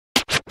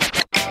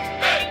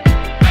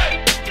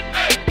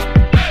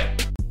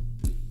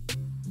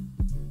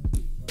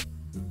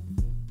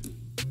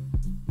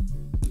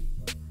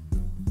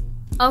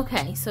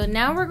Okay, so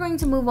now we're going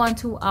to move on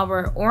to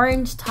our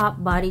orange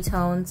top body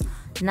tones.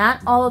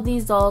 Not all of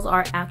these dolls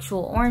are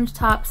actual orange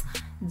tops.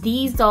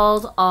 These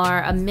dolls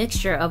are a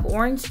mixture of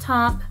orange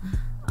top,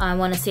 I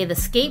want to say the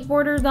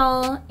skateboarder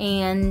doll,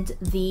 and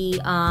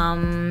the,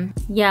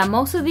 yeah,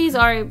 most of these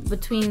are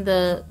between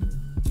the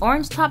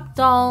orange top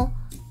doll,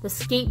 the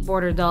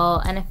skateboarder doll,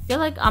 and I feel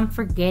like I'm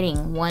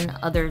forgetting one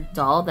other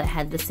doll that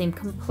had the same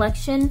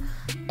complexion,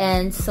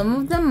 and some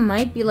of them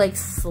might be like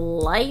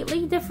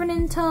slightly different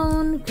in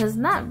tone, because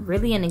not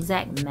really an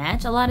exact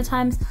match a lot of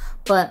times.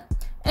 But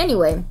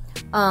anyway,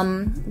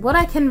 what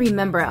I can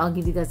remember, I'll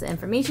give you guys the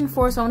information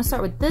for. So I want to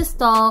start with this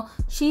doll.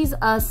 She's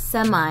a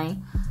semi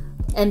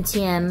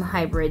MTM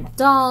hybrid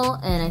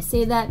doll, and I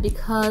say that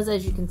because,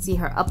 as you can see,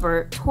 her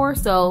upper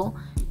torso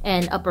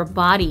and upper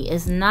body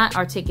is not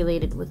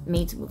articulated with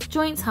made to move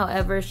joints.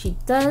 However, she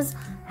does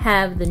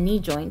have the knee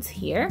joints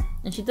here,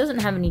 and she doesn't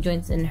have any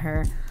joints in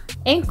her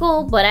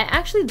ankle. But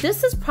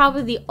this is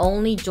probably the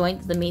only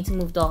joint that the made to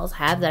move dolls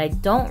have that I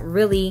don't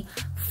really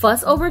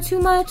fuss over too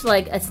much.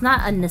 Like, it's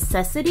not a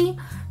necessity.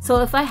 So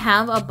if I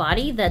have a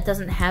body that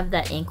doesn't have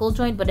that ankle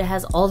joint, but it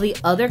has all the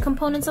other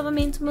components of a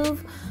made to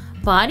move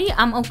body,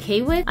 I'm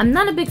okay with. I'm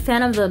not a big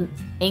fan of the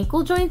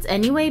ankle joints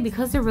anyway,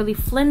 because they're really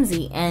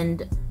flimsy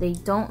and they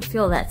don't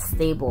feel that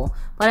stable.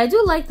 But I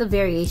do like the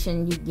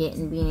variation you get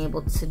in being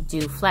able to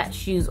do flat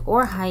shoes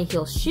or high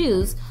heel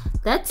shoes.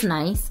 That's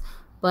nice.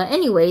 But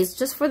anyways,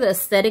 just for the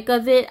aesthetic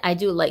of it, I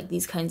do like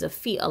these kinds of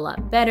feet a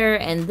lot better.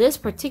 And this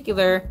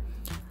particular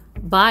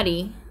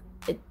body,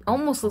 it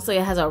almost looks like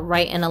it has a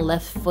right and a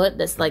left foot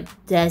that's like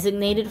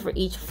designated for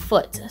each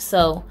foot.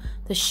 So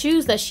the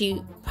shoes that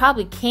she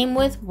probably came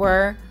with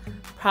were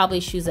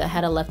probably shoes that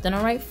had a left and a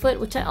right foot,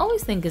 which I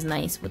always think is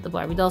nice with the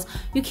Barbie dolls.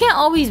 You can't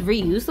always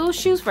reuse those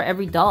shoes for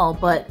every doll,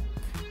 but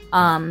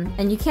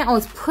and you can't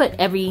always put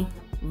every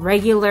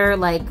regular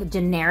like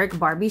generic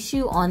Barbie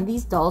shoe on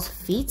these dolls'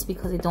 feet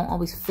because they don't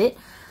always fit.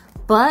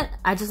 But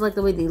I just like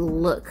the way they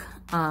look,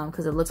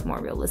 because it looks more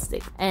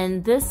realistic.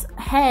 And this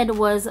head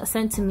was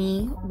sent to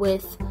me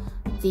with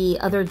the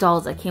other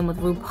dolls that came with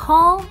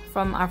RuPaul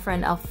from our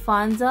friend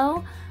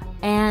Alfonso.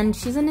 And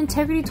she's an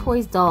Integrity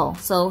Toys doll,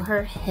 so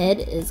her head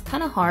is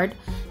kind of hard.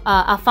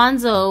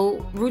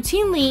 Alfonso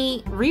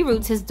routinely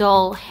reroutes his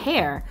doll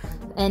hair,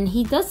 and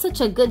he does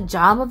such a good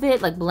job of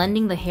it, like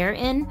blending the hair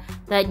in,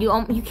 that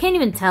you can't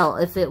even tell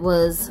if it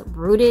was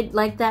rooted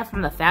like that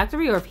from the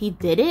factory or if he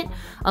did it,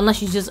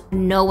 unless you just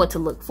know what to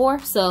look for.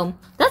 So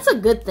that's a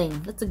good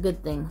thing. That's a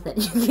good thing that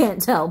you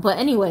can't tell. But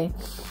anyway,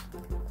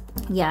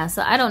 yeah,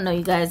 so I don't know,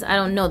 you guys. I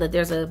don't know that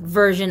there's a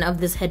version of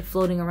this head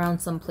floating around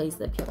someplace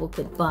that people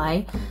could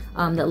buy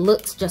that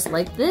looks just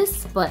like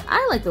this, but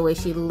I like the way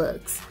she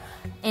looks.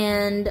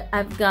 And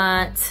I've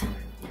got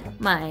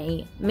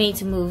my Made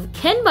to Move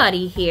Ken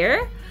body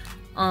here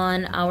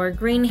on our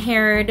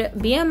green-haired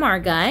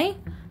BMR guy,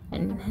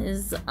 and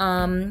his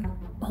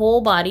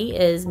whole body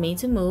is made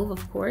to move,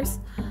 of course,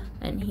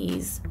 and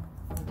he's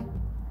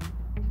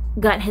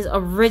got his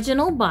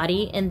original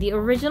body and the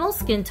original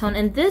skin tone.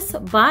 And this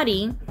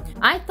body,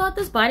 I thought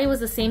this body was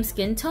the same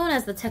skin tone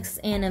as the Texas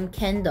A&M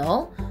Ken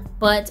doll,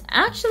 but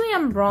actually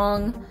I'm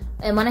wrong.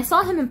 And when I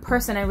saw him in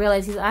person, I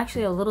realized he's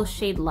actually a little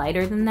shade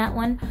lighter than that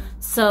one.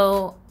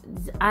 So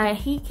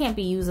he can't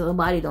be used as a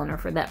body donor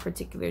for that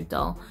particular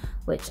doll,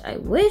 which I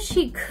wish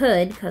he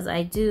could, because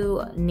I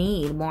do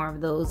need more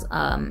of those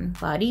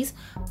bodies,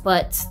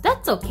 but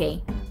that's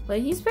okay. But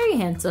he's very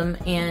handsome,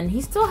 and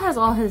he still has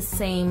all his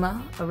same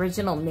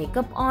original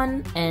makeup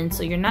on, and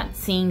so you're not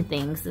seeing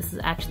things. This is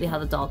actually how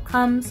the doll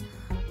comes,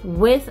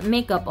 with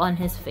makeup on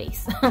his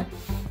face.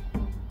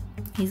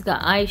 He's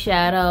got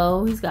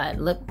eyeshadow, he's got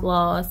lip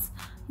gloss,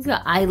 he's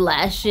got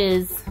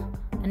eyelashes,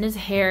 and his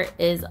hair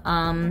is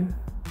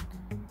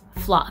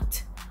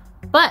flocked.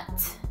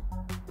 But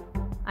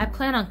I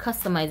plan on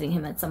customizing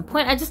him at some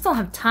point. I just don't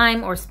have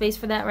time or space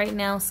for that right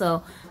now,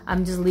 so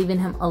I'm just leaving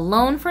him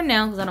alone for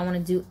now because I don't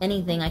want to do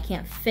anything I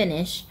can't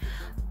finish.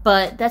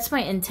 But that's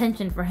my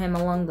intention for him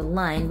along the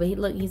line. But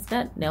look, he's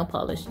got nail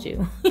polish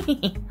too.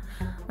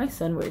 My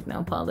son wears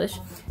nail polish.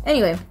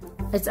 Anyway,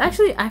 it's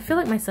actually, I feel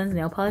like my son's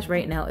nail polish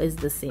right now is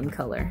the same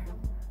color.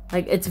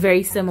 Like, it's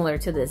very similar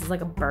to this. It's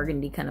like a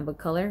burgundy kind of a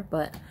color,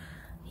 but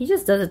he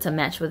just does it to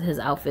match with his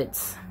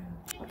outfits.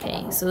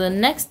 Okay, so the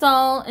next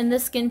doll in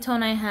this skin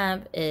tone I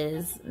have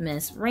is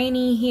Miss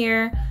Rainey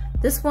here.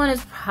 This one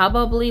is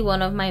probably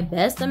one of my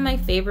best and my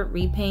favorite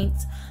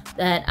repaints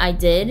that I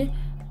did.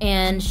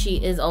 And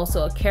she is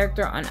also a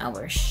character on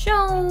our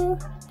show.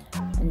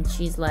 And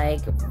she's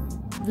like,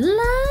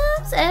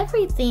 loves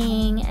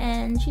everything.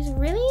 And she's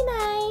really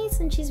nice.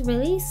 And she's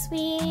really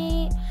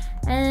sweet.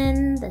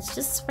 And that's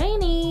just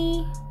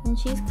Rainey. And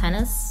she's kind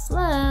of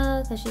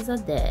slow because she's a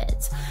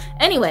ditz.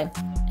 Anyway,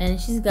 and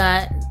she's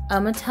got a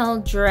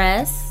Mattel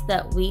dress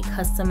that we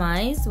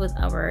customized with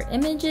our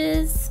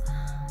images.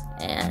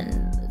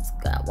 And it's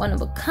got one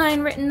of a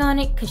kind written on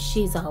it because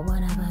she's a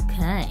one of a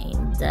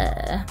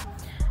kind.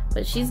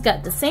 But she's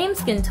got the same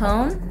skin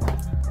tone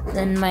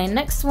Then my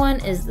next one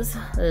is this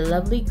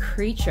lovely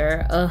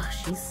creature. Ugh,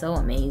 she's so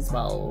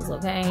amazeballs,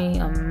 okay?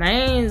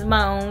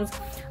 Amazeballs.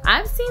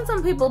 I've seen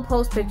some people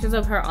post pictures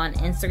of her on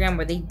Instagram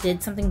where they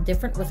did something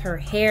different with her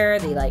hair.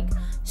 They like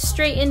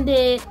straightened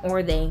it,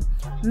 or they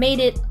made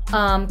it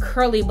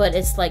curly, but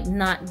it's like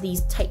not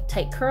these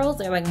tight curls.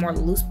 They're like more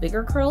loose,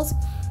 bigger curls.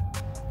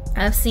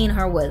 I've seen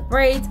her with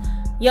braids.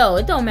 Yo,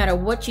 it don't matter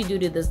what you do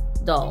to this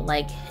doll.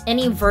 Like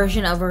any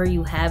version of her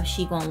you have,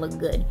 she gonna look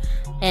good.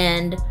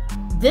 And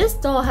this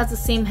doll has the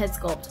same head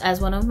sculpt as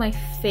one of my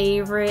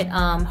favorite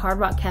Hard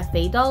Rock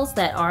Cafe dolls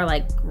that are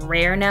like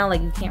rare now.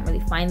 Like you can't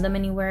really find them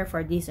anywhere for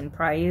a decent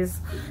price.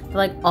 They're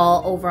like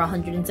all over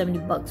 170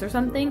 bucks or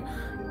something.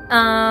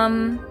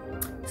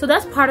 So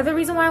that's part of the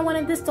reason why I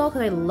wanted this doll,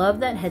 because I love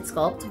that head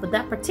sculpt. But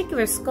that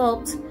particular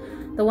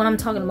sculpt, the one I'm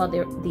talking about,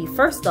 the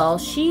first doll,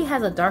 she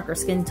has a darker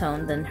skin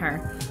tone than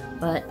her.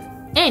 But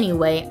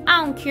anyway,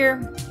 I don't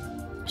care.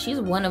 She's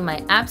one of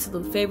my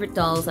absolute favorite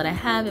dolls that I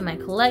have in my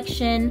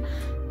collection.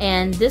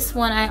 And this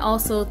one I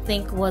also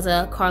think was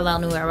a Carlisle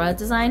New Era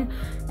design.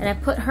 And I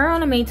put her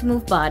on a Made to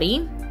Move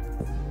body.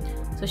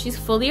 So she's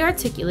fully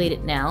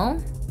articulated now.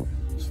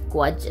 She's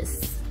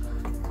gorgeous.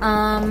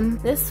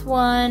 This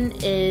one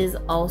is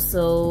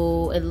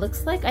also, it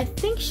looks like, I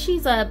think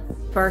she's a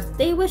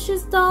birthday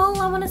wishes doll,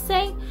 I want to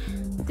say.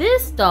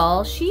 This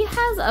doll, she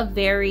has a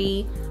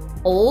very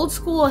old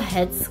school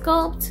head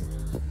sculpt.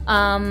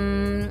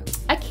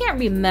 I can't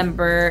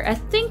remember. I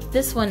think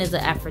this one is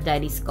an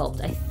Aphrodite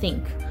sculpt, I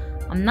think.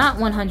 I'm not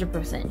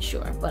 100%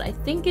 sure, but I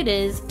think it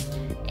is.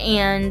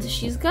 And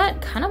she's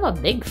got kind of a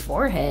big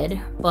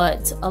forehead,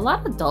 but a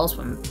lot of dolls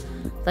from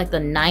like the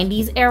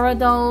 90s era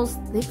dolls,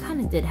 they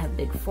kind of did have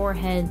big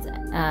foreheads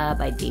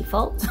by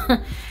default.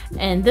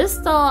 And this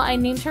doll, I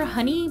named her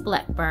Honey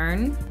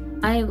Blackburn.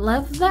 I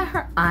love that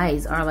her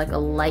eyes are like a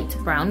light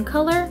brown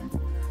color.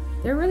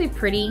 They're really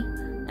pretty.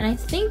 And I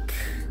think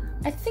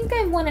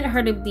I wanted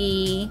her to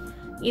be,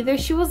 either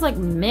she was like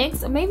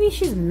mixed, or maybe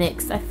she's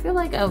mixed. I feel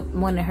like I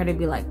wanted her to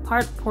be like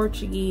part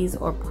Portuguese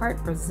or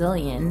part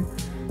Brazilian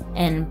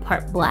and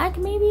part black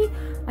maybe.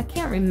 I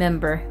can't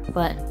remember,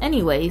 but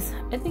anyways,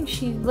 I think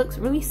she looks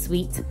really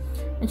sweet.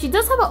 And she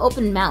does have an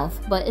open mouth,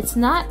 but it's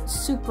not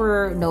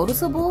super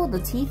noticeable, the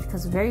teeth,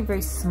 because very,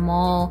 very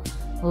small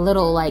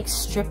little like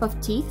strip of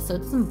teeth, so it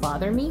doesn't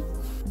bother me.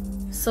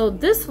 So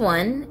this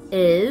one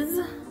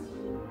is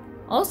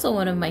also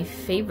one of my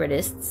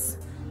favoritists.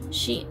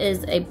 She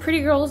is a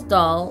pretty girl's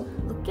doll.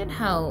 Look at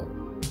how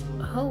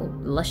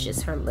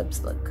luscious her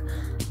lips look.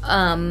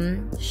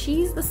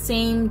 She's the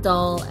same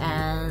doll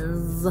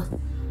as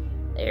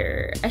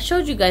there. I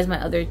showed you guys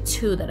my other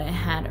two that I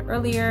had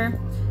earlier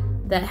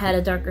that had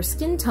a darker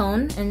skin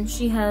tone, and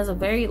she has a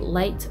very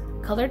light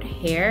colored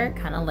hair,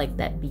 kind of like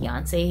that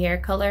Beyonce hair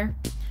color.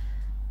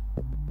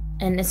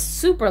 And it's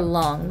super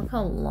long. Look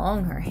how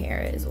long her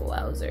hair is,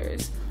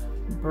 wowzers.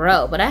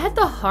 Bro, but I had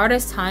the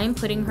hardest time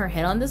putting her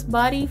head on this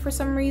body for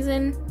some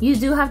reason. You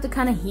do have to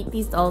kind of heat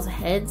these dolls'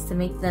 heads to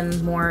make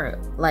them more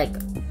like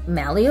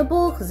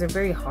malleable, because they're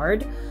very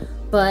hard.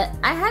 But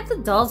I had the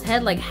doll's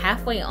head like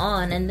halfway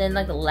on, and then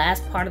like the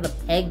last part of the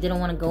peg didn't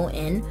want to go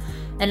in,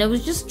 and it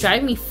was just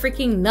driving me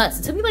freaking nuts.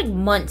 It took me like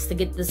months to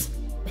get this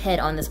head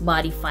on this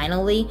body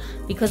finally,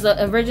 because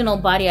the original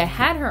body I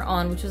had her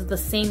on, which was the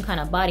same kind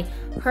of body,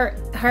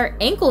 her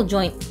ankle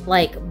joint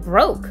like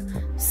broke,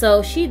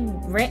 so she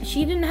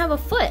didn't have a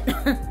foot.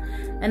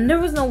 And there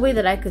was no way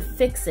that I could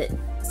fix it,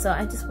 so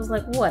I just was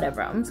like,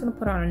 whatever, I'm just gonna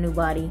put on a new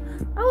body.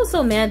 I was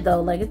so mad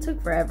though, like it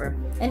took forever.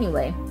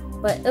 Anyway,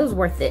 but it was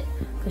worth it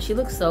because she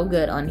looks so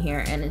good on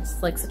here, and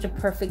it's like such a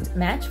perfect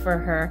match for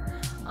her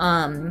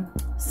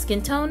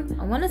skin tone.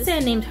 I want to say I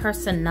named her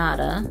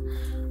Sonata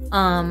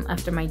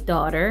after my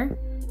daughter,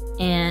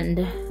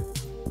 and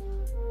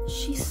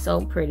she's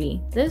so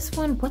pretty. This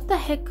one, what the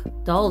heck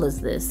doll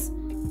is this?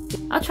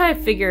 I'll try to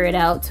figure it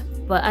out,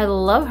 but I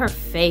love her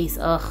face.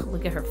 Ugh,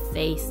 look at her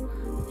face.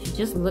 She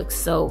just looks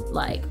so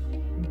like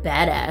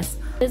badass.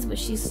 But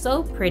she's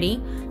so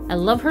pretty. I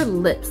love her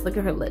lips. Look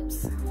at her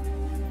lips.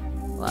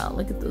 Wow,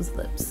 look at those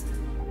lips.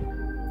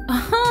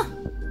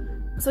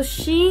 So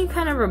she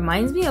kind of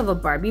reminds me of a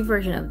Barbie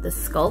version of this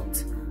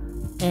sculpt,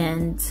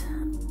 and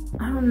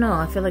I don't know,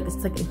 I feel like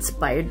it's like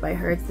inspired by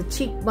her. It's the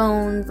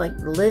cheekbones, like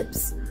the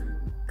lips,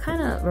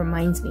 kind of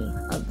reminds me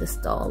of this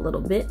doll a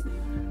little bit.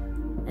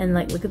 And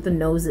like, look at the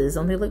noses,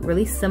 don't they look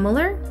really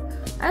similar?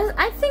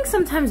 I think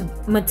sometimes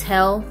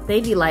Mattel,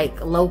 they be like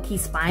low-key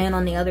spying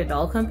on the other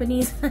doll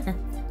companies.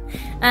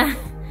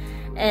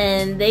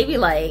 And they be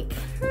like,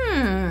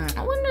 I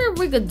wonder if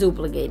we could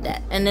duplicate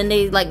that. And then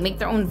they like make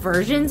their own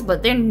versions,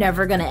 but they're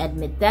never gonna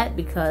admit that,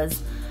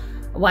 because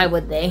why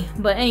would they?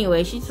 But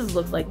anyway, she just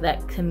looks like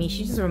that to me.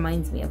 She just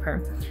reminds me of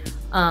her.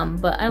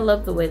 But I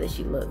love the way that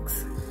she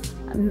looks.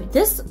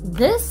 This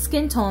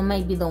skin tone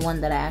might be the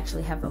one that I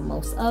actually have the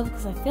most of,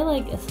 because I feel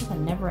like it's like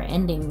a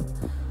never-ending.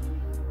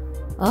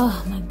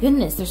 Oh my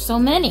goodness, there's so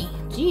many.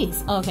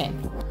 Jeez. Okay,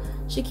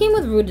 she came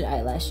with rooted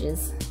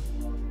eyelashes,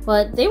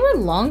 but they were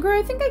longer.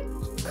 I think I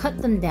cut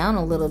them down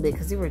a little bit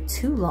because they were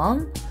too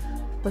long.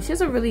 But she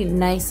has a really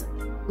nice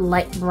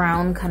light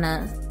brown kind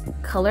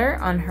of color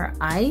on her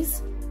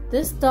eyes.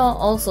 This doll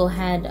also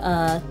had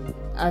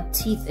a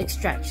teeth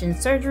extraction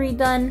surgery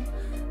done,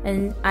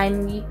 and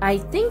I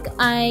think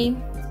I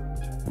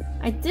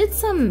did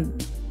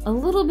a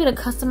little bit of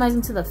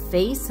customizing to the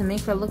face to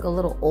make her look a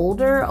little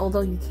older,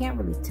 although you can't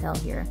really tell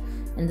here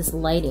in this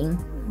lighting.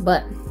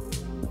 But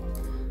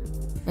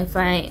if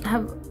I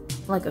have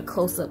like a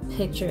close-up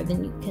picture,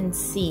 then you can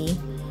see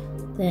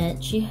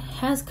that she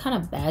has kind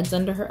of bags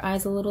under her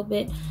eyes a little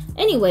bit.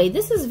 Anyway,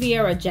 this is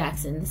Viera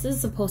Jackson. This is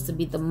supposed to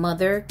be the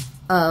mother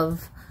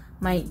of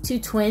my two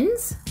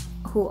twins,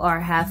 who are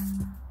half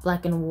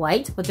black and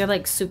white, but they're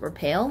like super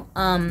pale.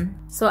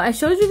 So I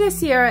showed you guys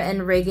Sierra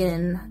and Reagan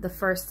in the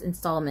first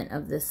installment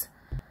of this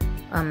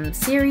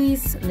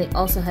series. They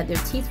also had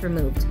their teeth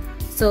removed.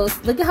 So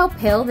look at how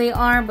pale they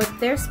are, but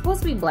they're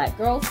supposed to be black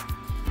girls.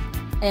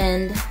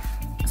 And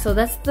so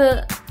that's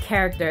the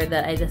character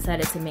that I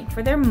decided to make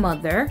for their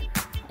mother.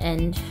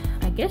 And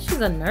I guess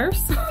she's a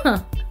nurse.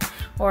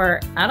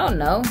 Or I don't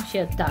know, is she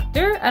a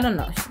doctor? I don't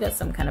know, she's got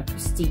some kind of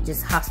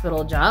prestigious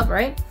hospital job,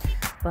 right?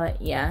 But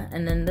yeah,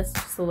 and then that's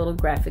just a little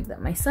graphic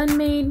that my son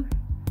made.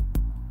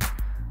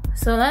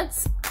 So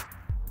that's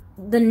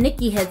the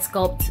Nikki head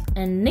sculpt,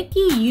 and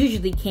Nikki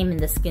usually came in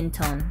the skin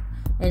tone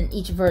in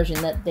each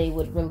version that they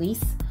would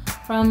release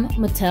from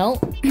Mattel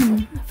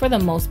for the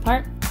most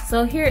part.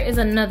 So here is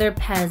another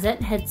Pazette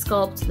head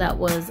sculpt that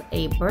was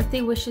a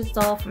birthday wishes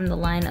doll from the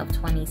line of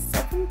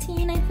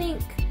 2017, I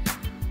think.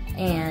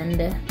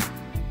 And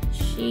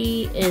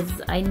she is,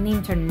 I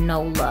named her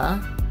Nola,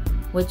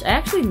 which I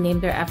actually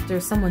named her after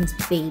someone's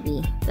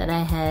baby that I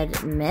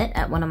had met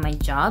at one of my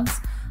jobs.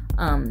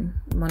 One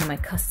of my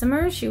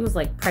customers, she was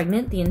like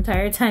pregnant the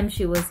entire time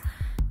she was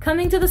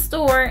coming to the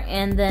store,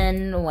 and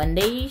then one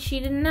day she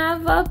didn't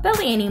have a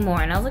belly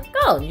anymore, and I was like,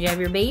 oh, did you have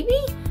your baby?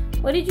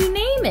 What did you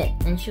name it?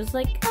 And she was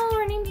like, oh,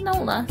 her name's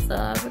Nola. So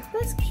I was like,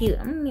 that's cute,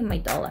 I'm gonna name my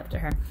doll after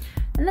her.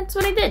 And that's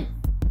what I did.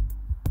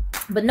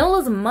 But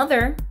Nola's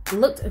mother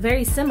looked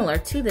very similar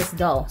to this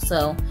doll,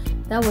 so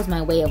that was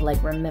my way of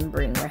like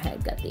remembering where I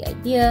had got the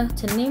idea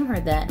to name her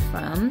that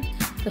from,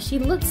 because she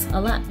looks a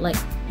lot like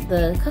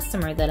the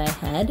customer that I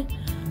had.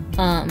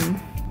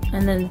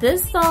 And then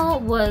this doll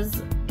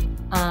was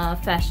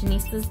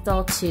Fashionista's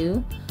doll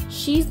too.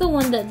 She's the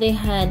one that they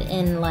had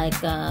in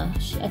like, I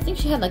think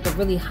she had like a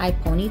really high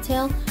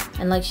ponytail,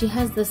 and like she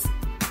has this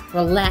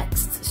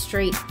relaxed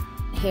straight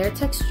hair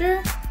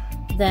texture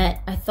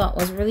that I thought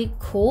was really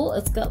cool.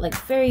 It's got like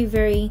very,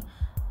 very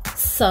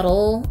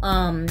subtle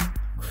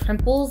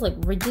crimples, like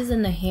ridges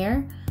in the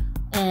hair,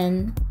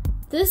 and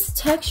this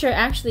texture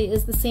actually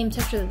is the same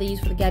texture that they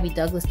used for the Gabby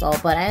Douglas doll,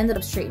 but I ended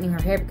up straightening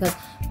her hair because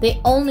they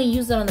only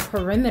used it on the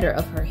perimeter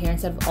of her hair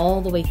instead of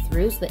all the way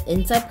through. So the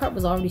inside part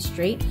was already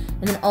straight,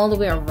 and then all the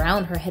way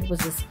around her head was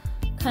this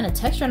kind of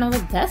texture, and I was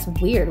like, that's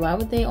weird. Why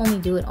would they only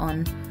do it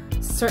on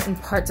certain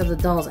parts of the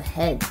doll's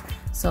head?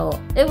 So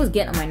it was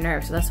getting on my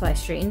nerves, so that's why I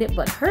straightened it.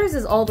 But hers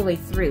is all the way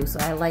through, so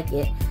I like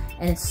it.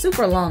 And it's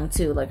super long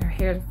too, like her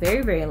hair is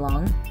very, very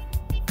long.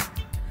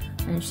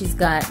 And she's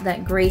got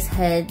that Grace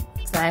head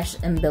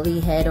 / and Billy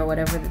head or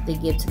whatever that they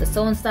give to the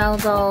Sew and Style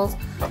dolls.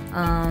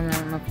 I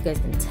don't know if you guys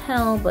can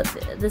tell, but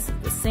this is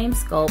the same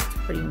sculpt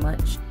pretty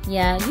much.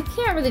 Yeah, you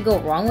can't really go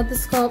wrong with the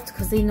sculpt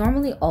because they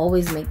normally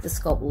always make the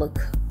sculpt look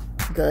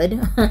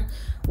good,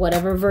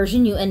 whatever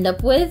version you end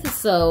up with.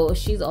 So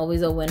she's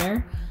always a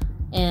winner.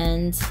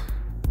 And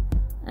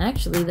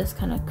actually, that's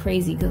kind of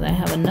crazy because I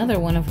have another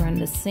one of her in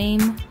the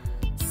same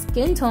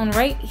skin tone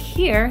right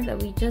here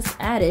that we just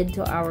added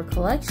to our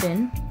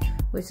collection,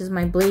 which is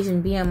my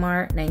Blasian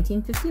BMR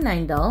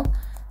 1959 doll.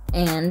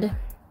 And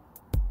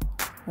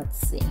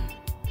let's see,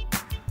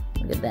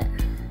 look at that.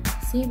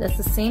 See, that's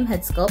the same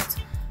head sculpt,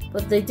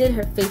 but they did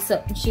her face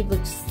up and she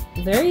looks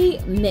very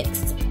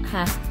mixed,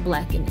 half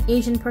black and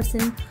Asian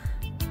person,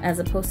 as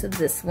opposed to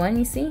this one,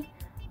 you see?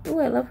 Ooh,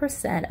 I love her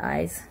sad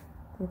eyes.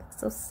 They look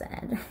so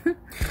sad.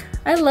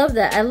 I love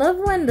that. I love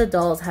when the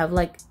dolls have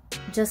like,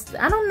 just,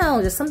 I don't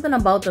know, just something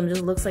about them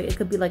just looks like it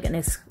could be like an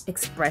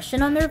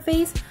expression on their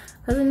face,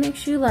 because it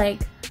makes you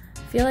like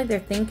feel like they're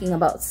thinking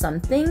about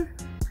something.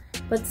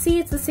 But see,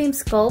 it's the same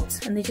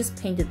sculpt and they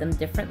just painted them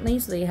differently,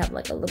 so they have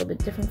like a little bit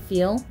different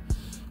feel.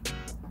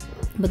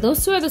 But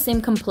those two are the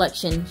same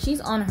complexion.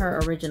 She's on her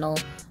original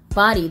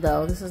body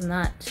though. This is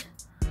not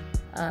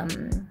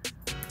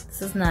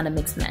a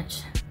mixed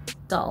match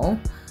doll,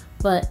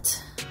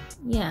 but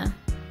yeah,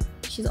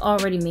 she's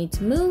already made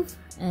to move.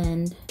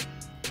 And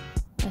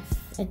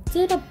I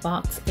did a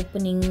box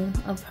opening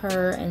of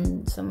her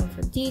and some of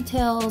her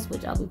details,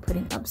 which I'll be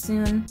putting up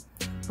soon.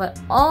 But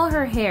all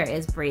her hair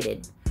is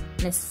braided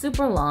and it's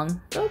super long,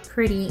 so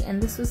pretty.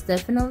 And this was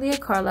definitely a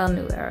Carlisle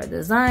New Era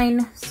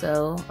design,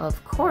 so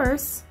of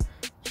course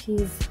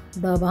she's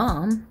the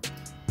bomb.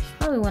 She's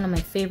probably one of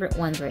my favorite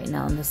ones right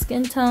now in the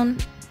skin tone.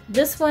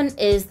 This one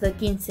is the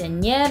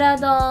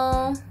Quinceañera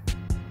doll,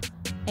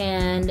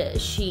 and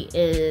she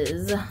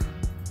is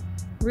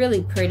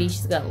really pretty.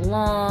 She's got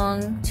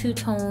long,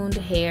 two-toned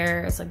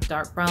hair. It's like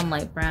dark brown,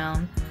 light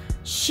brown.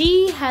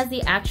 She has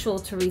the actual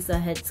Teresa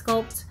head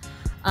sculpt.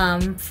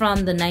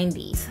 from the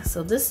 90s.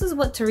 So this is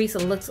what Teresa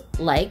looks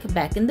like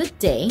back in the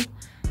day.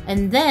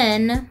 And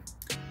then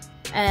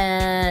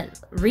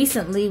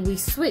recently we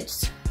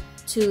switched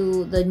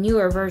to the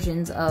newer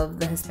versions of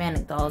the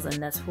Hispanic dolls,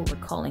 and that's who we're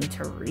calling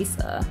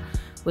Teresa,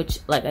 which,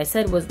 like I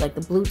said, was like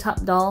the blue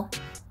top doll.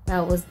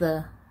 That was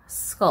the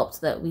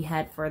sculpt that we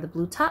had for the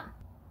blue top.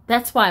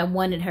 That's why I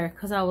wanted her,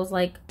 because I was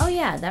like, oh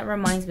yeah, that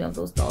reminds me of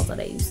those dolls that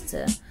I used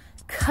to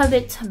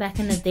covet back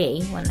in the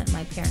day when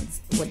my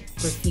parents would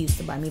refuse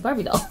to buy me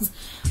Barbie dolls.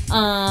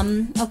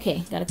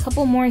 Okay, got a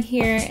couple more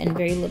here and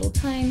very little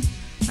time.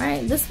 All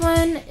right, this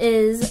one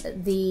is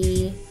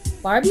the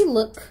Barbie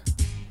Look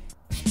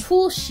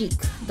Pool Chic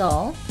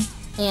doll,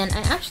 and I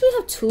actually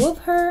have two of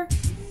her,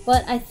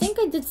 but I think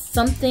I did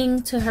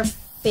something to her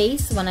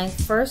face when I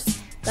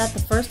first got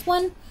the first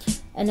one,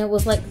 and it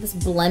was like this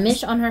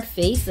blemish on her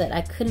face that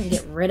I couldn't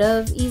get rid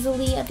of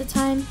easily at the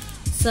time.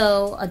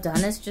 So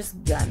Adonis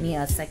just got me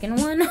a second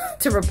one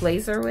to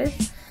replace her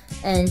with,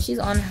 and she's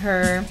on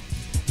her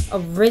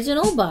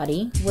original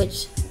body,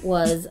 which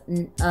was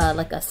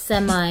like a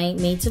semi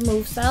made to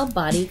move style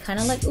body, kind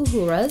of like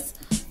Uhura's,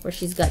 where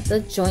she's got the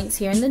joints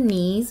here in the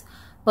knees.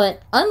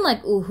 But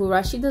unlike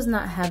Uhura, she does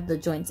not have the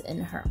joints in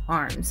her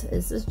arms.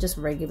 This is just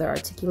regular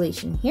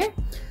articulation here.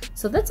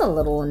 So that's a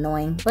little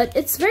annoying, but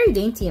it's very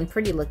dainty and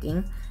pretty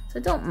looking, so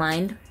don't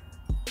mind.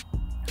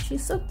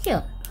 She's so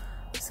cute.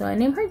 So I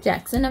named her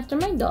Jackson after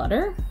my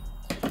daughter.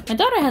 My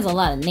daughter has a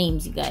lot of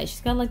names, you guys.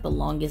 She's got like the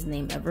longest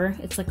name ever.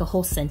 It's like a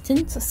whole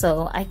sentence.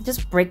 So I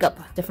just break up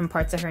different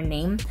parts of her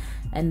name,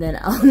 and then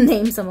I'll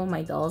name some of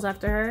my dolls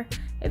after her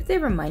if they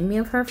remind me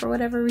of her for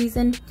whatever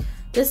reason.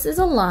 This is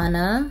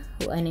Alana,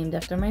 who I named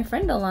after my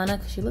friend Alana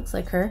because she looks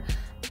like her.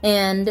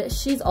 And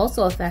she's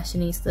also a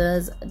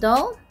Fashionista's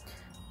doll.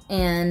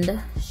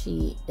 And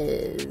she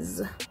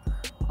is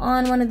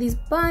on one of these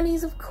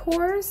bodies, of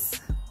course.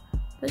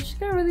 But she's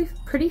got a really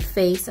pretty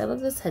face. I love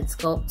this head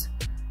sculpt.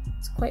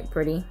 It's quite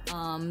pretty.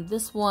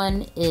 This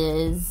one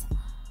is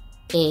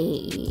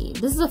a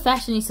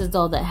Fashionista's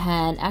doll that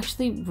had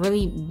actually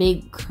really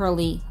big,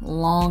 curly,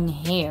 long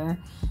hair.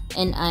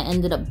 And I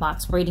ended up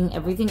box braiding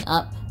everything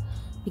up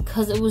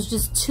because it was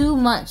just too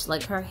much.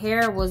 Like, her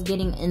hair was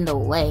getting in the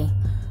way.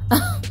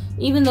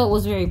 Even though it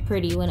was very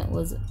pretty when it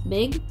was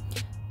big.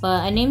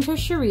 But I named her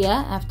Sharia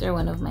after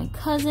one of my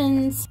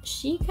cousins.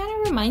 She kind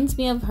of reminds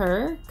me of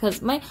her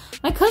because my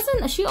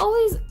cousin, she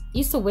always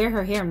used to wear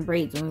her hair in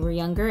braids when we were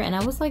younger, and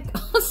I was like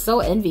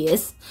so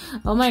envious.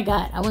 Oh my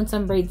god, I want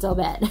some braids so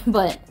bad.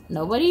 But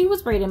nobody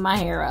was braiding my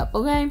hair up,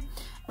 okay?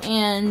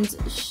 And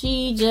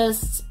she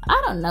just,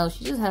 I don't know,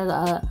 she just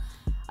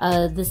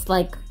has this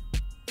like,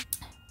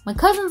 my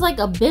cousin's like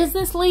a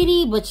business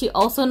lady, but she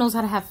also knows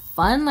how to have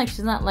fun. Like,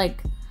 she's not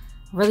like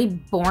really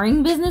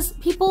boring business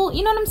people,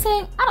 you know what I'm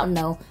saying? I don't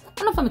know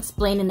if I'm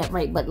explaining it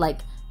right, but like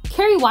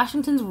Kerry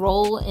Washington's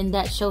role in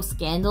that show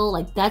Scandal,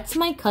 like that's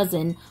my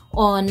cousin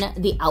on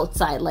the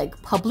outside,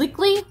 like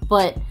publicly,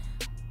 but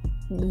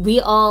we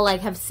all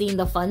like have seen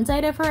the fun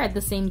side of her at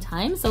the same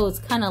time. So it's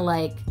kind of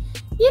like,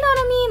 you know what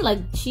I mean? Like,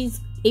 she's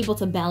able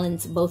to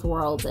balance both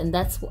worlds, and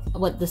that's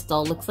what this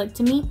doll looks like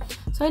to me.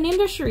 So I named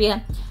her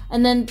Sharia.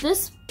 And then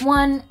this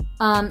one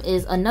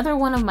is another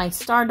one of my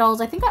star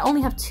dolls. I think I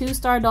only have 2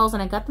 star dolls,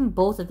 and I got them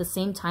both at the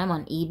same time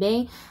on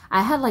eBay.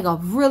 I had like a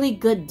really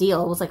good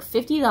deal. It was like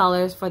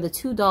 $50 for the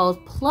 2 dolls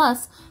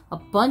plus a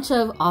bunch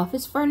of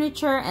office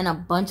furniture and a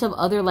bunch of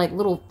other like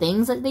little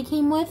things that they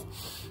came with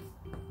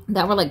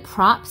that were like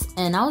props.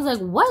 And I was like,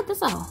 what? This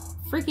is a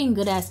freaking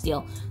good ass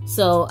deal.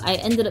 So I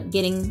ended up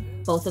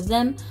getting both of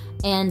them,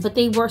 but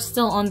they were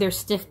still on their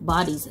stiff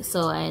bodies,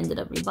 so I ended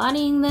up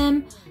rebodying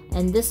them.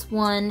 And this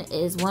one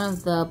is one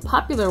of the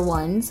popular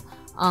ones.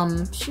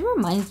 She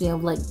reminds me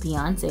of like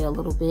Beyonce a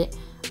little bit.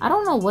 I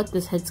don't know what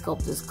this head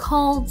sculpt is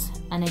called,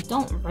 and I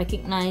don't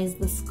recognize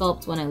the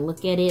sculpt when I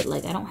look at it.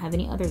 Like, I don't have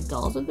any other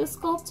dolls with this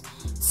sculpt,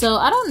 so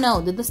I don't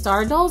know. Did the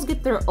star dolls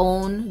get their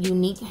own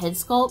unique head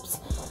sculpts?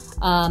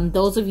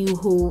 Those of you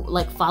who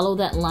like follow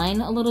that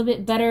line a little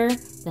bit better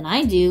than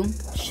I do,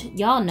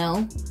 y'all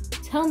know.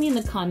 Tell me in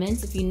the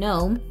comments if you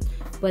know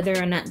whether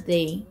or not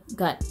they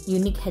got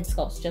unique head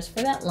sculpts just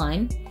for that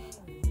line.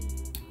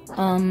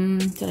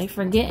 Did I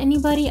forget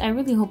anybody? I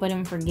really hope I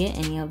didn't forget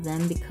any of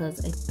them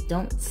because I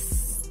don't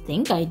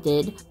think I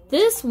did.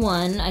 This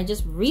one I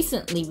just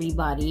recently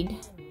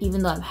rebodied,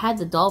 even though I've had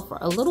the doll for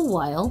a little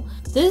while.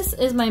 This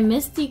is my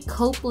Misty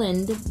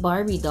Copeland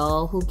Barbie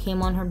doll who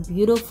came on her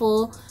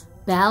beautiful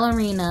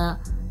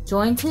ballerina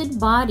jointed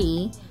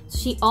body.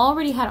 She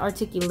already had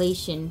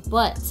articulation,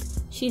 but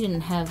she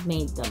didn't have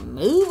made to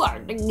move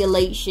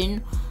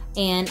articulation.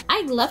 And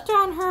I left her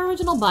on her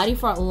original body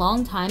for a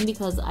long time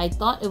because I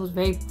thought it was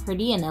very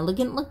pretty and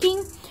elegant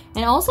looking,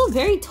 and also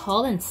very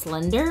tall and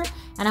slender.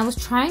 And I was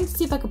trying to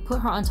see if I could put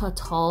her onto a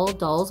tall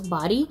doll's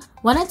body.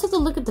 When I took a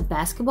look at the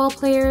basketball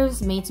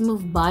player's Made to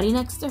Move body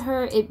next to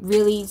her, it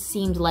really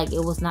seemed like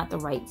it was not the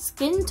right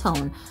skin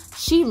tone.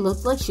 She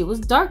looked like she was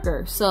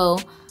darker. So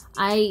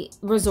I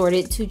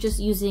resorted to just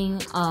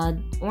using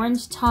an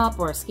orange top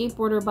or a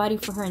skateboarder body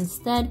for her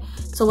instead.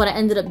 So what I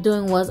ended up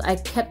doing was I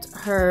kept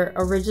her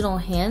original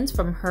hands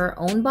from her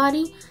own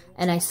body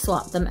and I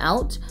swapped them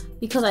out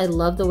because I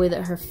love the way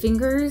that her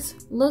fingers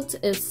looked.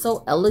 It's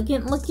so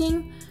elegant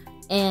looking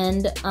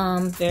and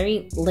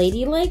very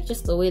ladylike,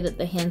 just the way that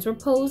the hands were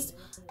posed.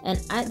 And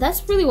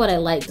that's really what I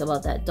liked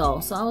about that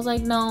doll. So I was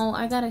like, no,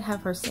 I gotta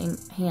have her same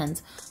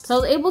hands. So I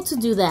was able to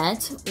do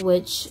that,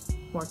 which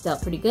worked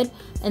out pretty good.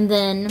 And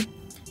then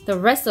the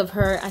rest of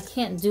her, I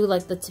can't do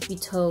like the tippy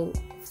toe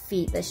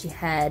feet that she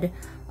had,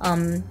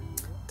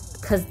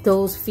 because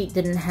those feet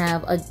didn't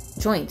have a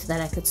joint that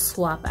I could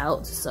swap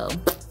out. So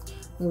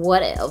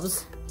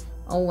whatevs.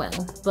 Oh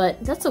well,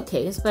 but that's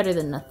okay. It's better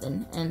than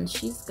nothing. And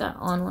she's got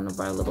on one of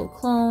our little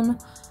clone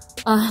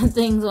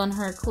things on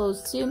her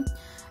clothes too.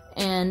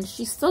 And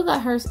she still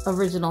got her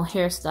original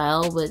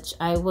hairstyle, which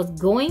I was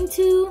going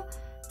to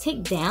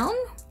take down,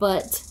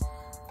 but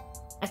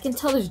I can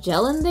tell there's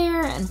gel in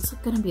there and it's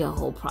gonna be a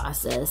whole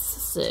process.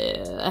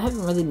 So I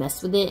haven't really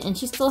messed with it. And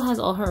she still has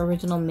all her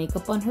original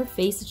makeup on her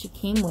face that she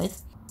came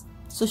with.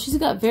 So she's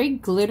got very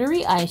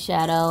glittery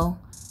eyeshadow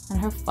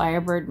and her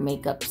Firebird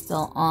makeup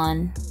still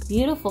on.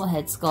 Beautiful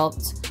head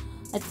sculpt.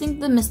 I think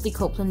the Misty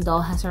Copeland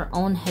doll has her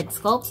own head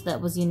sculpt that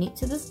was unique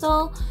to this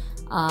doll.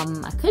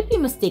 I could be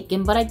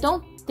mistaken, but I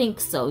don't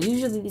think so.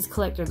 Usually these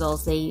collector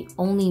dolls, they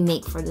only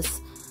make for this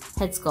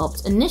head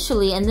sculpt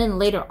initially, and then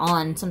later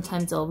on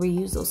sometimes they'll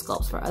reuse those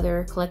sculpts for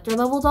other collector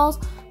level dolls,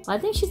 but I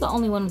think she's the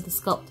only one with the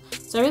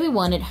sculpt. So I really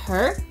wanted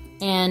her,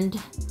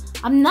 and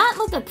I'm not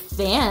like a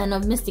fan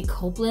of Misty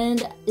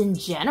Copeland in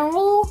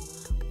general,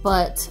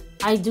 but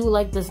I do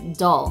like this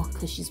doll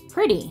because she's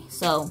pretty.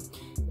 So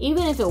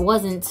even if it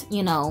wasn't,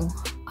 you know,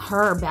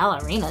 her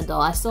ballerina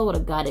doll, I still would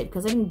have got it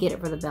because I didn't get it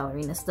for the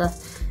ballerina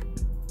stuff.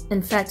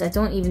 In fact, I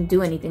don't even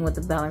do anything with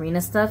the ballerina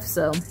stuff,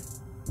 so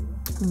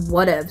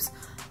whatevs.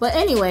 But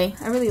anyway,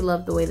 I really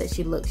love the way that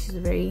she looks. She's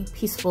very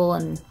peaceful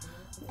and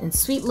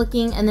sweet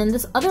looking. And then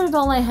this other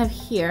doll I have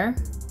here,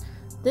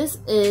 this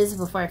is,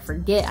 before I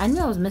forget, I knew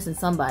I was missing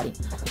somebody.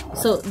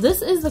 So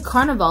this is the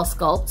Carnival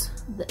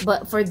sculpt,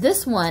 but for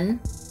this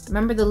one,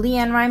 remember the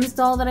Leanne Rimes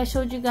doll that I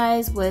showed you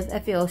guys with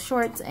FAO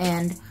shorts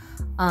and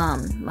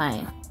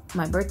my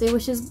birthday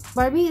wishes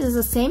Barbie? Is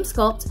the same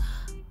sculpt,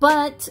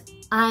 but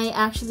I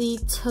actually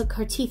took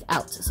her teeth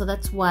out, so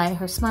that's why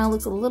her smile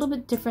looks a little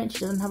bit different. She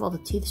doesn't have all the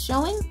teeth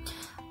showing.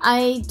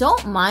 I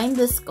don't mind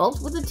this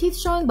sculpt with the teeth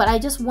showing, but I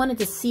just wanted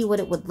to see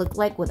what it would look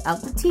like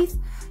without the teeth,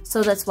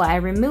 so that's why I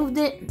removed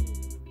it.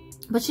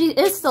 But she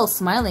is still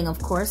smiling, of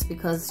course,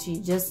 because she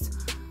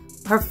just,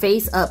 her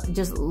face up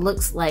just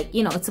looks like,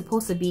 you know, it's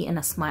supposed to be in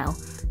a smile.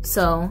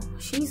 So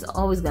she's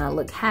always gonna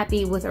look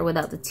happy with or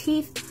without the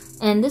teeth.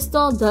 And this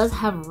doll does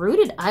have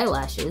rooted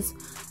eyelashes,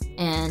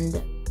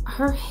 and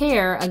her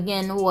hair,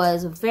 again,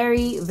 was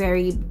very,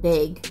 very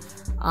big,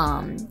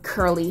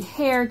 curly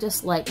hair,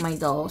 just like my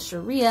doll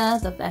Sharia,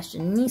 the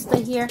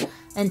fashionista here.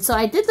 And so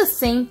I did the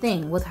same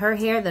thing with her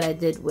hair that I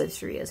did with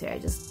Sharia's hair. I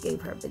just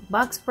gave her big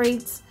box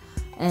braids,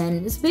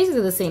 and it's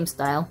basically the same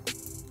style.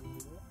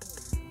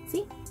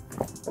 See?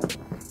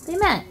 They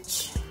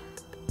match.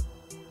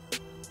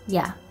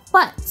 Yeah,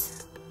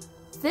 but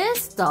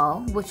this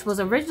doll, which was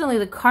originally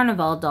the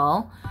Carnival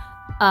doll,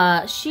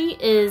 she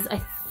is,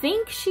 I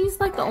think she's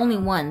like the only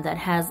one that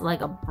has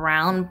like a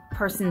brown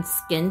person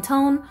skin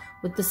tone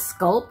with the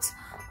sculpt.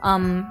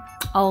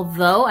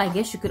 Although I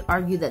guess you could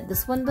argue that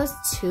this one does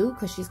too,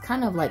 because she's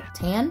kind of like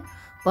tan,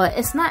 but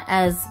it's not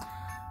as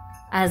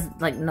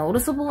like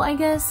noticeable, I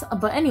guess.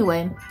 But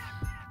anyway,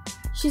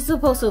 she's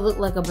supposed to look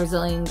like a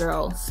Brazilian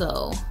girl,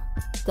 so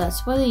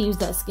that's why they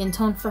used that skin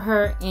tone for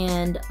her.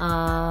 And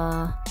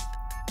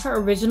her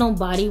original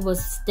body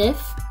was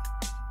stiff.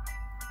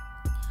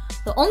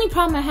 The only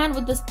problem I had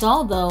with this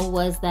doll, though,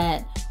 was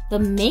that the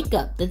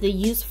makeup that they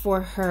used for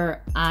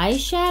her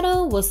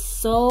eyeshadow was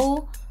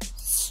so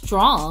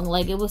strong.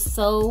 Like, it was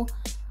so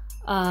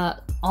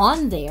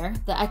on there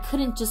that I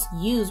couldn't just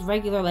use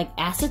regular, like,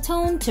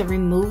 acetone to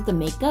remove the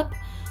makeup.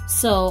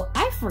 So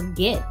I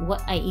forget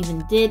what I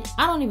even did.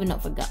 I don't even know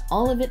if I got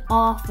all of it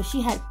off, but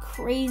she had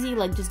crazy,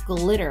 like, just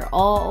glitter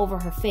all over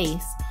her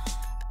face.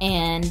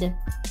 And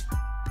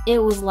it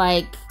was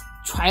like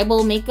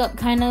tribal makeup,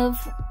 kind of,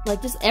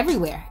 like, just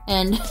everywhere.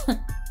 And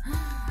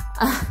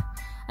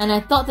and I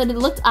thought that it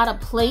looked out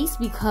of place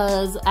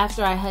because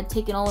after I had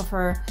taken all of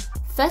her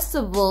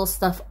festival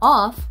stuff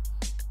off,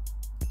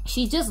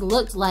 she just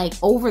looked like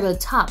over the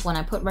top when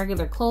I put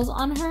regular clothes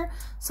on her.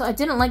 So I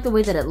didn't like the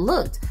way that it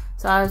looked.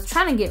 So I was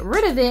trying to get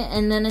rid of it,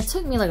 and then it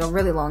took me like a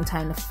really long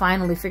time to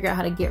finally figure out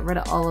how to get rid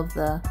of all of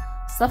the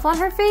stuff on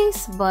her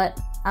face, but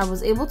I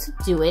was able to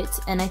do it.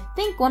 And I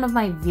think one of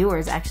my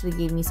viewers actually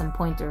gave me some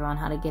pointers on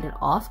how to get it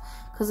off,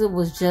 because it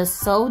was just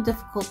so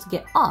difficult to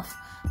get off.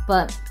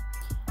 But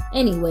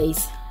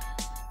anyways,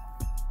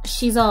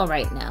 she's all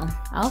right now.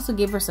 I also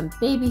gave her some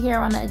baby hair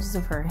on the edges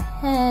of her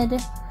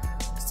head,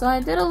 so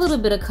I did a little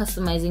bit of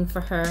customizing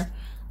for her,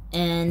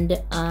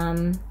 and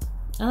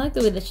I like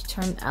the way that she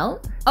turned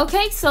out.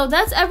 Okay, so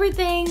that's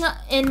everything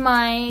in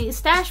my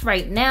stash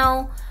right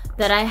now.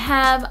 that I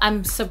have.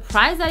 I'm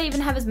surprised that I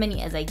even have as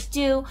many as I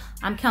do.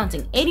 I'm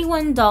counting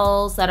 81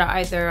 dolls that are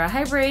either a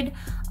hybrid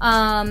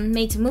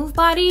Made to Move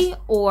body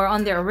or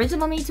on their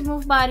original Made to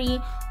Move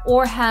body,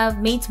 or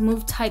have Made to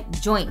Move type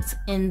joints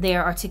in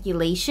their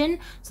articulation.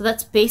 So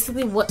that's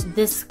basically what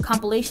this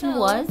compilation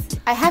was.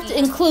 I have to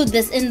include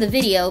this in the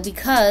video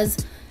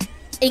because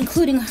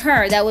including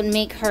her, that would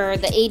make her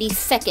the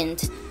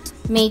 82nd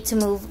Made to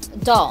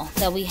Move doll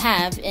that we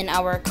have in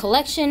our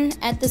collection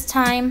at this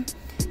time.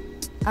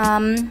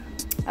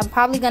 I'm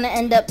probably gonna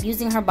end up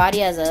using her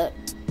body as a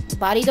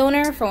body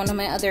donor for one of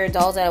my other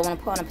dolls that I want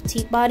to put on a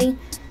petite body,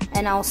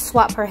 and I'll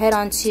swap her head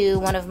onto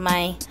one of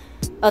my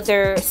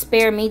other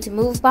spare Made to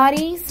Move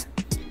bodies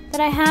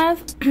that I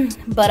have.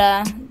 But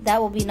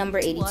that will be number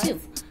 82.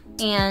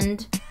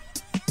 And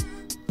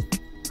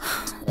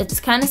it's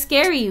kind of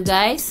scary, you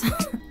guys.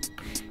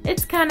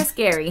 It's kind of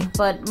scary,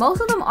 but most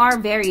of them are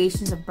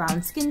variations of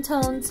brown skin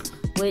tones,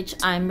 which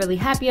I'm really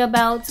happy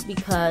about,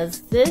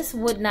 because this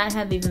would not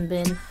have even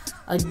been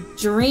a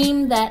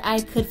dream that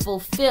I could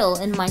fulfill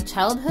in my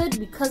childhood,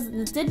 because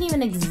it didn't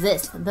even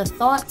exist. The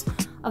thought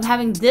of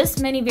having this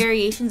many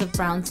variations of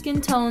brown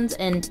skin tones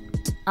and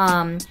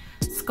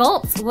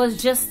sculpts was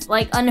just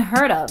like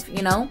unheard of,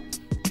 you know?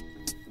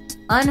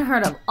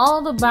 Unheard of.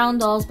 All the brown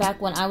dolls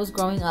back when I was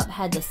growing up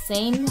had the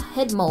same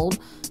head mold,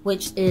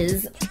 which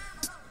is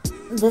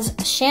this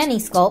Shani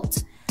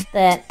sculpt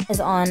that is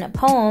on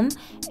Poem,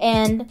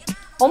 and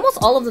almost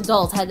all of the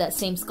dolls had that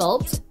same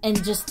sculpt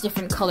and just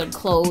different colored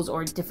clothes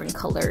or different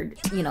colored,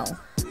 you know,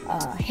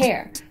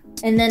 hair.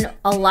 And then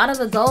a lot of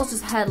the dolls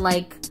just had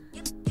like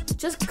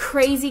just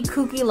crazy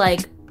kooky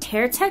like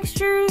hair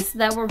textures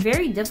that were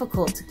very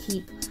difficult to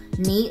keep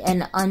neat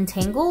and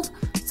untangled.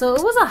 So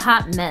it was a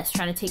hot mess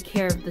trying to take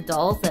care of the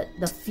dolls, that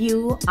the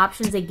few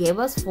options they gave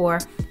us for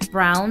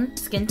brown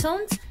skin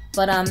tones.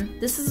 But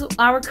this is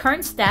our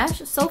current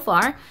stash so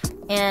far,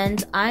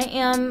 and I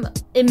am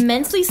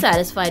immensely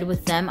satisfied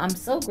with them. I'm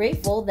so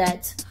grateful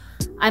that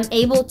I'm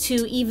able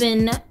to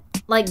even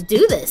like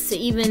do this, to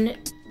even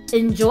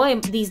enjoy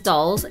these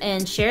dolls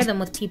and share them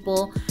with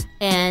people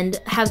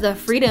and have the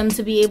freedom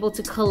to be able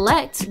to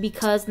collect,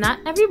 because not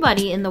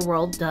everybody in the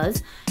world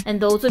does. And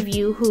those of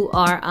you who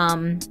are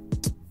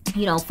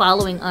you know,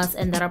 following us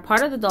and that are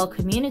part of the doll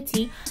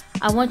community,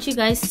 I want you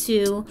guys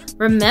to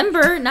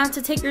remember not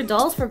to take your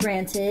dolls for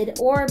granted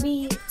or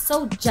be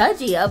so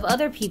judgy of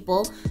other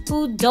people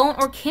who don't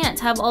or can't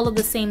have all of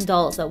the same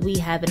dolls that we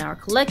have in our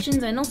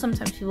collections. I know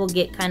sometimes people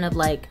get kind of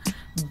like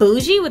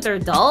bougie with their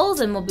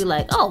dolls and will be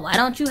like, oh, why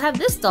don't you have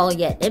this doll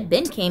yet? It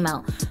been came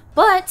out.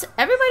 But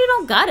everybody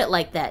don't got it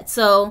like that.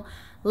 So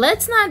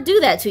let's not do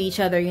that to each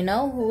other, you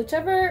know?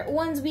 Whichever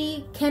ones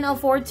we can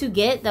afford to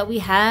get, that we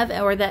have,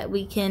 or that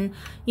we can,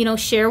 you know,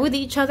 share with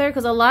each other,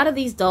 because a lot of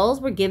these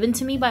dolls were given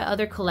to me by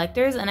other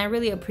collectors, and I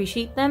really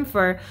appreciate them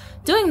for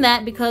doing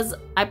that, because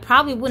I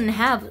probably wouldn't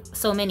have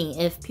so many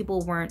if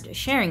people weren't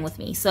sharing with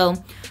me. So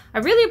I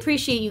really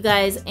appreciate you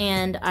guys,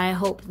 and I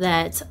hope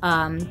that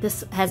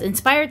this has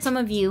inspired some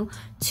of you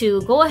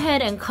to go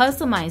ahead and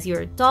customize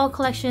your doll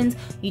collections.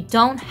 You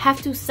don't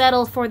have to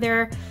settle for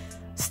their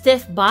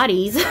stiff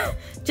bodies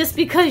just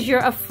because you're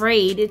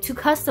afraid to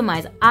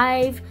customize.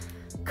 I've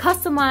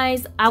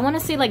customized, I want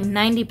to say like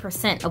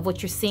 90% of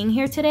what you're seeing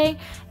here today,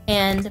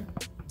 and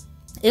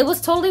it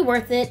was totally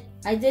worth it.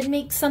 I did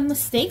make some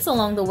mistakes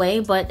along the way,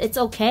 but it's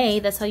okay.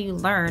 That's how you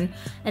learn.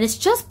 And it's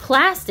just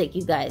plastic,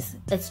 you guys.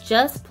 It's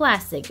just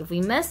plastic. If we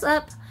mess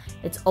up,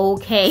 it's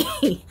okay.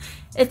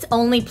 It's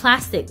only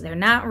plastic. They're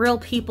not real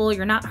people.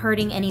 You're not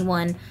hurting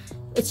anyone.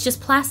 It's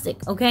just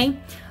plastic, okay?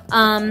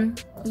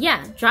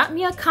 Yeah, drop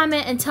me a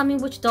comment and tell me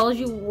which dolls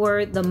you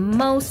were the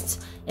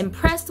most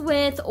impressed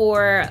with,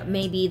 or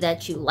maybe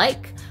that you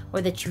like, or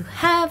that you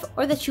have,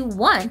 or that you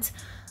want.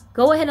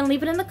 Go ahead and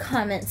leave it in the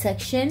comment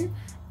section.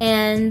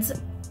 And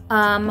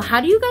how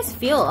do you guys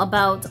feel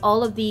about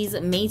all of these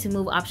Made to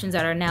Move options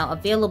that are now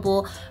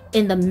available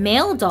in the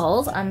male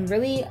dolls? I'm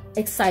really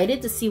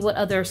excited to see what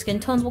other skin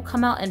tones will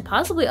come out and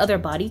possibly other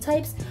body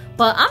types,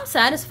 but I'm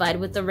satisfied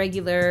with the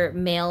regular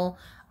male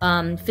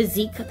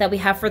physique that we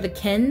have for the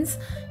Kens.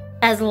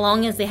 As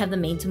long as they have the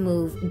Made to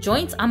Move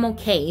joints, I'm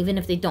okay, even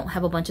if they don't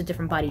have a bunch of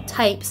different body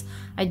types.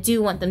 I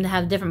do want them to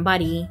have different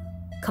body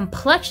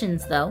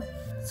complexions though.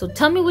 So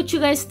tell me what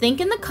you guys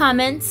think in the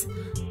comments,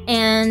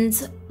 and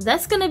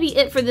that's gonna be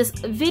it for this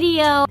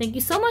video. Thank you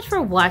so much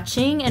for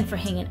watching and for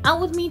hanging out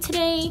with me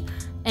today,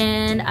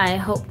 and I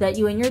hope that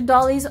you and your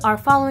dollies are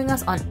following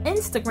us on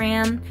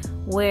Instagram,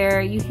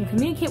 where you can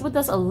communicate with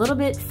us a little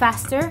bit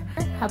faster.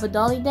 Have a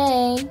dolly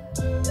day.